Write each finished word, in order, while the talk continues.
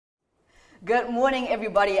Good morning,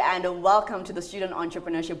 everybody, and welcome to the Student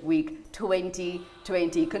Entrepreneurship Week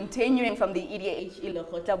 2020. Continuing from the EDHE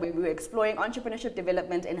Lekgotla, where we were exploring entrepreneurship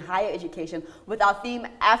development in higher education with our theme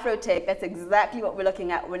Afrotech. That's exactly what we're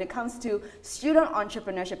looking at when it comes to student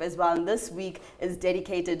entrepreneurship as well. And this week is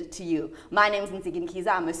dedicated to you. My name is Ntsiki Nkiza.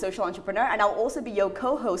 I'm a social entrepreneur, and I'll also be your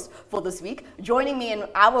co-host for this week. Joining me in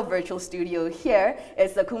our virtual studio here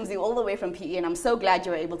is Sakumzi, all the way from PE, and I'm so glad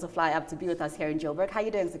you were able to fly up to be with us here in Joburg. How are you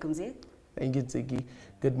doing, Sakumzi? Thank you, Tsiki.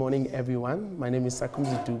 Good morning, everyone. My name is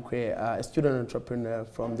Sakumzi Dukwe, a student entrepreneur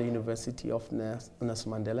from the University of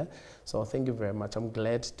Nelson Mandela. So thank you very much. I'm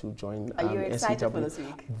glad to join. Are you excited for this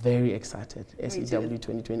week? Very excited. SEW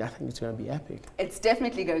 2020, I think it's going to be epic. It's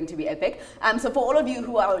definitely going to be epic. So for all of you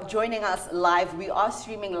who are joining us live, we are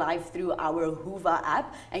streaming live through our Hoover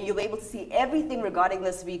app, and you'll be able to see everything regarding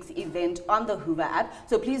this week's event on the Hoover app.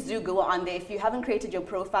 So please do go on there. If you haven't created your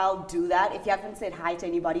profile, do that. If you haven't said hi to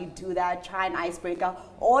anybody, do that. Try an icebreaker.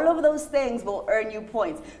 All of those things will earn you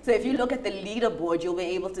points. So if you look at the leaderboard, you'll be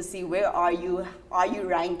able to see where are you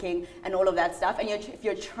ranking, and all of that stuff. And if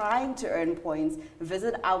you're trying to earn points,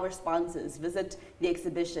 visit our sponsors, visit the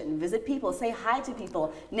exhibition, visit people, say hi to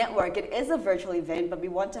people, network. It is a virtual event, but we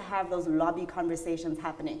want to have those lobby conversations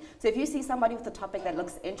happening. So if you see somebody with a topic that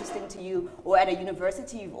looks interesting to you, or at a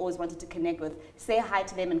university you've always wanted to connect with, say hi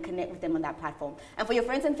to them and connect with them on that platform. And for your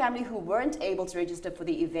friends and family who weren't able to register for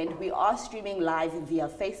the event, we are streaming live via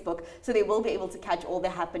Facebook, so they will be able to catch all the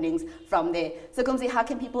happenings from there. So Kumzi, how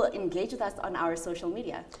can people engage with us on our social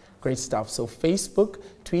media? Great stuff. So Facebook,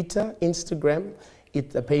 Twitter, Instagram.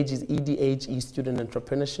 The page is EDHE Student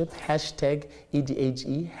Entrepreneurship, hashtag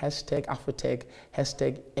EDHE, hashtag Afrotech,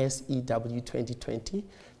 hashtag SEW 2020.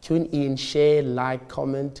 Tune in, share, like,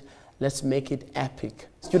 comment. Let's make it epic.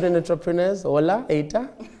 Student entrepreneurs, hola, Eita.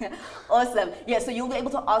 Awesome. Yeah, so you'll be able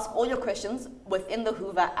to ask all your questions within the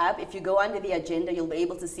Hoover app. If you go under the agenda, you'll be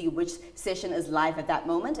able to see which session is live at that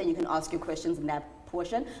moment, and you can ask your questions in that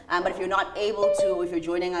portion. But if you're not able to, or if you're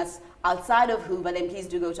joining us outside of Hoover, then please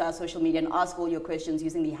do go to our social media and ask all your questions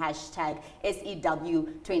using the hashtag SEW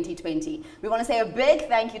 2020. We want to say a big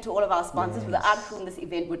thank you to all of our sponsors, without whom this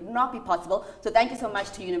event would not be possible. So thank you so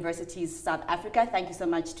much to Universities South Africa. Thank you so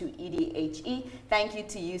much to EDHE. Thank you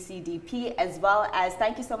to UCDP, as well as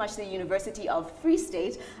thank you so much to the University of Free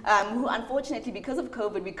State, who unfortunately, because of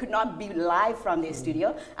COVID, we could not be live from their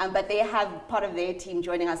studio, but they have part of their team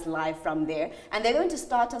joining us live from there. And they're going to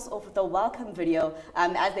start us off with a welcome video,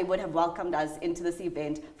 as they would have welcomed us into this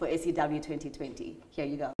event for SEW 2020. Here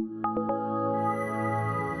you go.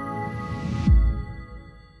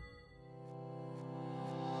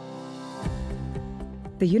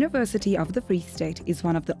 The University of the Free State is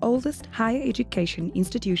one of the oldest higher education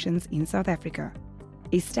institutions in South Africa.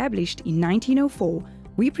 Established in 1904,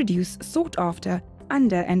 we produce sought-after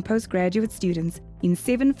under- and postgraduate students in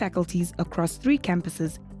 7 faculties across 3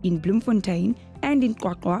 campuses in Bloemfontein and in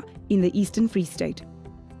Qwaqwa in the Eastern Free State.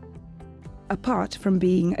 Apart from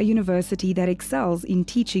being a university that excels in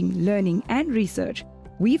teaching, learning, and research,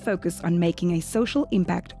 we focus on making a social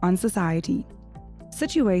impact on society.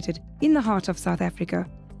 Situated in the heart of South Africa,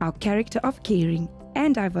 our character of caring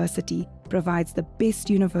and diversity provides the best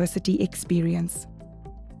university experience.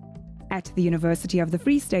 At the University of the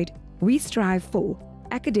Free State, we strive for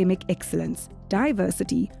academic excellence,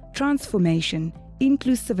 diversity, transformation,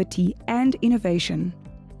 inclusivity, and innovation.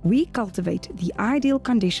 We cultivate the ideal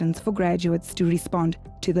conditions for graduates to respond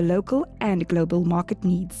to the local and global market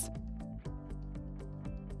needs.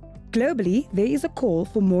 Globally, there is a call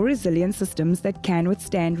for more resilient systems that can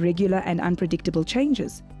withstand regular and unpredictable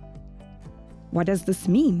changes. What does this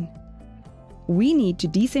mean? We need to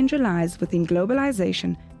decentralize within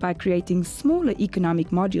globalization by creating smaller economic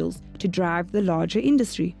modules to drive the larger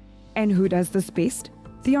industry. And who does this best?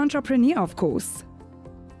 The entrepreneur, of course.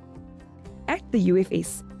 At the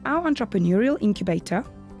UFS, our entrepreneurial incubator,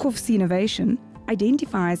 Kofsi Innovation,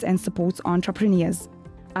 identifies and supports entrepreneurs.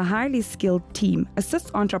 A highly skilled team assists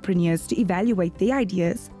entrepreneurs to evaluate their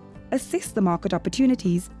ideas, assess the market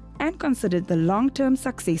opportunities, and consider the long-term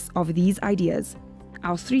success of these ideas.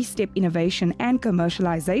 Our 3-step innovation and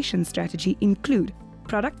commercialization strategy include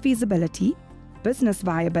product feasibility, business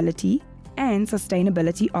viability, and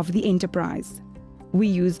sustainability of the enterprise. We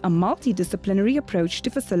use a multidisciplinary approach to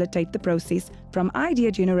facilitate the process from idea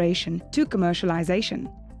generation to commercialization,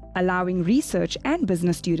 allowing research and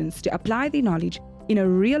business students to apply their knowledge in a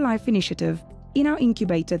real-life initiative in our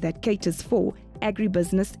incubator that caters for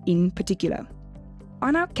agribusiness in particular.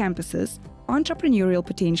 On our campuses, entrepreneurial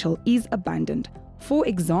potential is abundant. For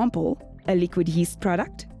example, a liquid yeast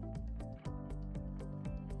product,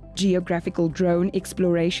 geographical drone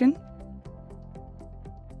exploration,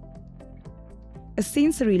 a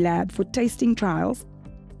sensory lab for tasting trials,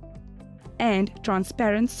 and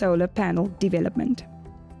transparent solar panel development.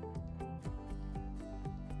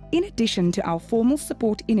 In addition to our formal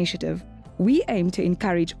support initiative, we aim to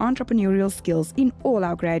encourage entrepreneurial skills in all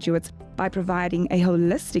our graduates by providing a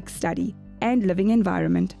holistic study and living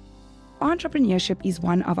environment. Entrepreneurship is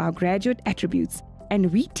one of our graduate attributes,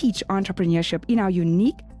 and we teach entrepreneurship in our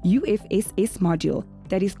unique UFSS module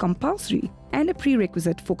that is compulsory and a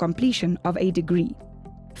prerequisite for completion of a degree.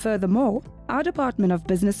 Furthermore, our Department of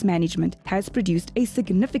Business Management has produced a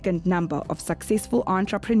significant number of successful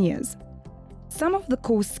entrepreneurs. Some of the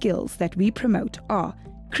core skills that we promote are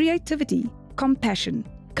creativity, compassion,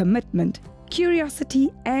 commitment, curiosity,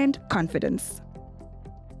 and confidence.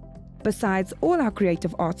 Besides all our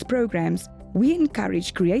creative arts programs, we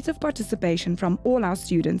encourage creative participation from all our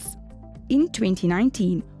students. In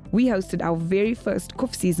 2019, we hosted our very first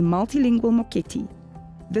Koffsie's multilingual Moketti.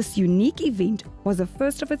 This unique event was a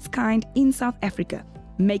first of its kind in South Africa,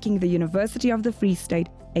 making the University of the Free State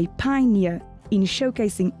a pioneer in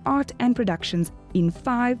showcasing art and productions in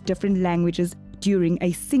 5 different languages during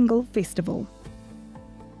a single festival.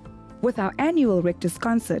 With our annual Rector's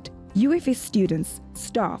Concert, UFS students,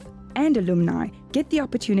 staff, and alumni get the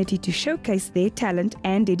opportunity to showcase their talent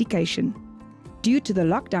and dedication. Due to the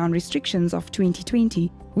lockdown restrictions of 2020,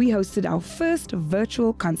 we hosted our first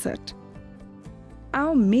virtual concert.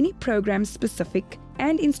 Our many program-specific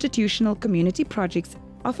and institutional community projects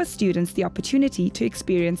offer students the opportunity to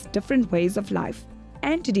experience different ways of life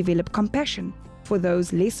and to develop compassion for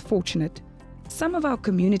those less fortunate. Some of our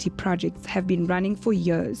community projects have been running for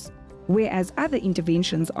years, whereas other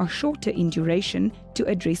interventions are shorter in duration to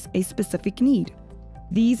address a specific need.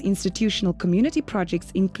 These institutional community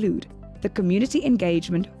projects include the Community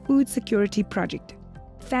Engagement Food Security Project,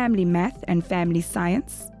 Family Math and Family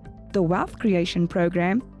Science, the Wealth Creation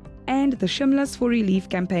Program, and the Shimlas for Relief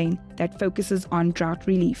campaign that focuses on drought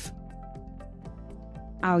relief.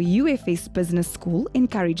 Our UFS Business School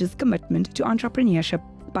encourages commitment to entrepreneurship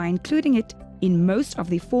by including it in most of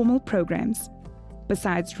the formal programs.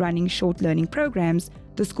 Besides running short learning programs,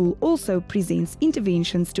 the school also presents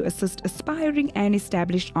interventions to assist aspiring and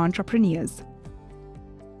established entrepreneurs.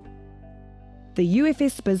 The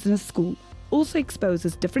UFS Business School also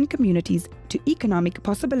exposes different communities to economic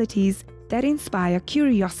possibilities that inspire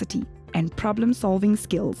curiosity and problem-solving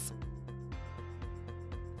skills.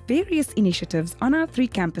 Various initiatives on our 3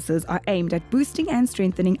 campuses are aimed at boosting and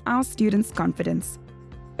strengthening our students' confidence.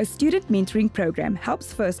 A student mentoring program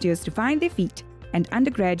helps first years to find their feet and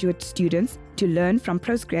undergraduate students to learn from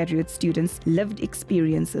postgraduate students' lived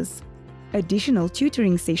experiences. Additional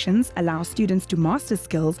tutoring sessions allow students to master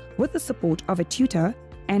skills with the support of a tutor,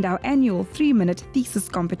 and our annual 3-minute thesis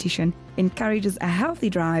competition encourages a healthy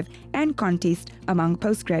drive and contest among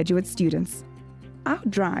postgraduate students. Our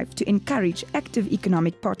drive to encourage active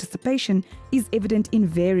economic participation is evident in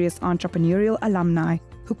various entrepreneurial alumni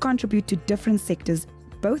who contribute to different sectors,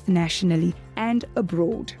 both nationally and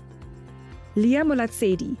abroad. Leah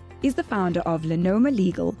Molatsedi is the founder of Lenoma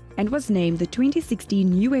Legal and was named the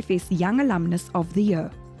 2016 UFS Young Alumnus of the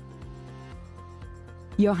Year.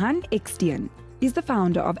 Johan Ekstien is the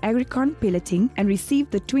founder of Agricon Pelleting and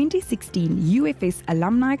received the 2016 UFS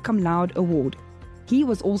Alumni Cum Laude Award. He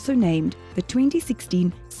was also named the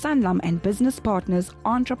 2016 Sanlam and Business Partners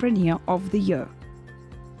Entrepreneur of the Year.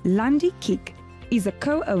 Landi Kik is a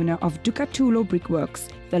co-owner of Ducatulo Brickworks,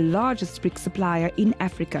 the largest brick supplier in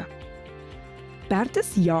Africa.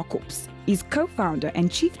 Bertus Jacobs is co-founder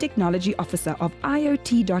and Chief Technology Officer of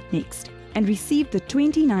IoT.next and received the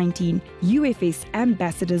 2019 UFS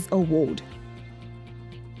Ambassadors Award.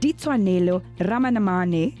 Ditswanelo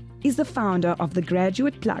Ramanamane is the founder of The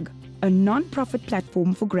Graduate Plug, a non-profit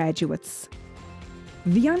platform for graduates.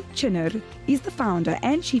 Vian Chinner is the founder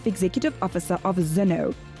and Chief Executive Officer of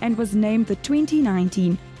Zeno and was named the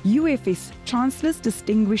 2019 UFS Chancellor's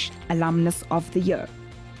Distinguished Alumnus of the Year.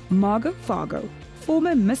 Margot Fargo,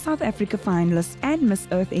 former Miss South Africa finalist and Miss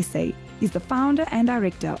Earth SA, is the founder and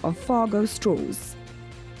director of Fargo Straws.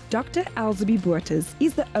 Dr. Alzabi Boertes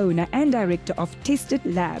is the owner and director of Tested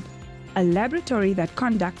Lab, a laboratory that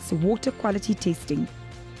conducts water quality testing.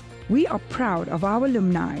 We are proud of our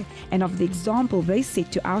alumni and of the example they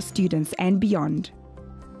set to our students and beyond.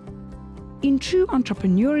 In true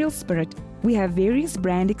entrepreneurial spirit, we have various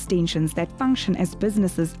brand extensions that function as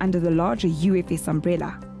businesses under the larger UFS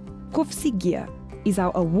umbrella. Koffsie Gear is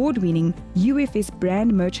our award-winning UFS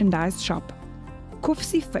brand merchandise shop.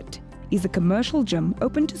 Koffsie Fit is a commercial gym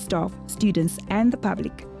open to staff, students and the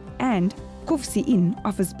public. And Koffsie Inn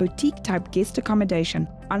offers boutique-type guest accommodation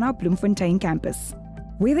on our Bloemfontein campus.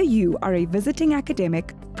 Whether you are a visiting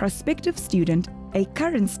academic, prospective student, a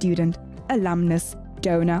current student, alumnus,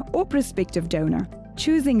 donor, or prospective donor,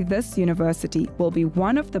 choosing this university will be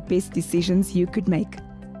one of the best decisions you could make.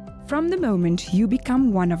 From the moment you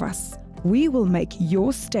become one of us, we will make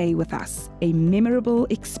your stay with us a memorable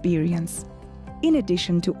experience. In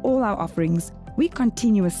addition to all our offerings, we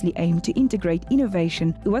continuously aim to integrate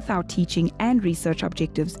innovation with our teaching and research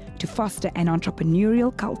objectives to foster an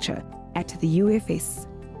entrepreneurial culture at the UFS.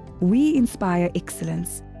 We inspire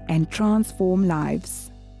excellence and transform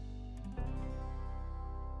lives.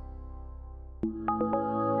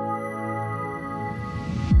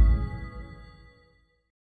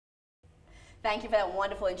 Thank you for that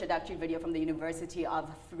wonderful introductory video from the University of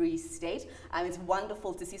Free State. It's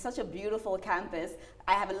wonderful to see such a beautiful campus.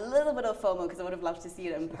 I have a little bit of FOMO because I would have loved to see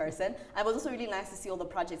it in person. It was also really nice to see all the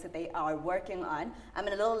projects that they are working on. And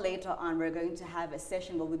a little later on, we're going to have a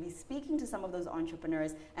session where we'll be speaking to some of those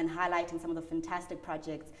entrepreneurs and highlighting some of the fantastic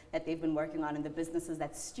projects that they've been working on and the businesses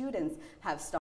that students have started.